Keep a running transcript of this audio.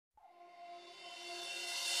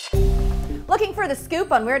Looking for the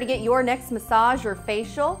scoop on where to get your next massage or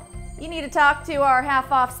facial? You need to talk to our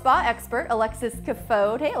half-off spa expert, Alexis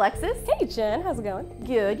Cafode. Hey, Alexis. Hey, Jen. How's it going?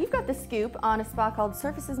 Good. You've got the scoop on a spa called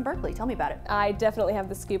Surfaces in Berkeley. Tell me about it. I definitely have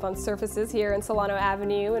the scoop on Surfaces here in Solano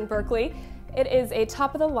Avenue in Berkeley. It is a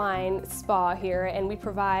top-of-the-line spa here, and we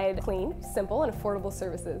provide clean, simple, and affordable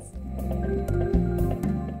services.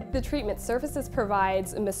 The treatment Surfaces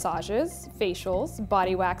provides massages, facials,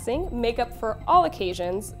 body waxing, makeup for all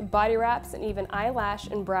occasions, body wraps, and even eyelash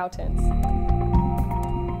and brow tints.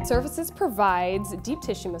 Surfaces provides deep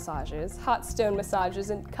tissue massages, hot stone massages,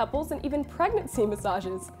 and couples and even pregnancy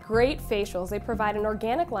massages. Great facials. They provide an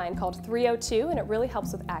organic line called 302, and it really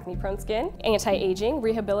helps with acne-prone skin, anti-aging,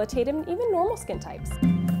 rehabilitative, and even normal skin types.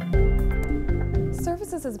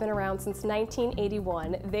 Surfaces has been around since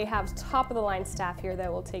 1981. They have top-of-the-line staff here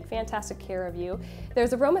that will take fantastic care of you.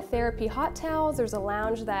 There's aromatherapy hot towels, there's a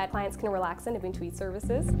lounge that clients can relax in between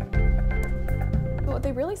services. What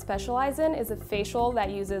they really specialize in is a facial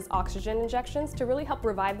that uses oxygen injections to really help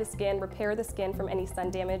revive the skin, repair the skin from any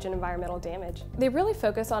sun damage and environmental damage. They really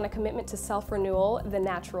focus on a commitment to self-renewal the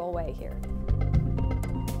natural way here.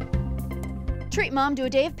 Treat Mom to a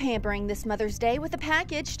day of pampering this Mother's Day with a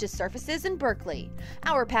package to Surfaces in Berkeley.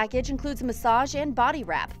 Our package includes a massage and body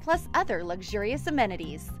wrap, plus other luxurious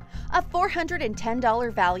amenities. A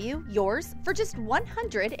 $410 value, yours for just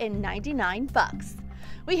 $199.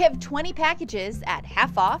 We have 20 packages at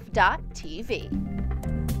halfoff.tv.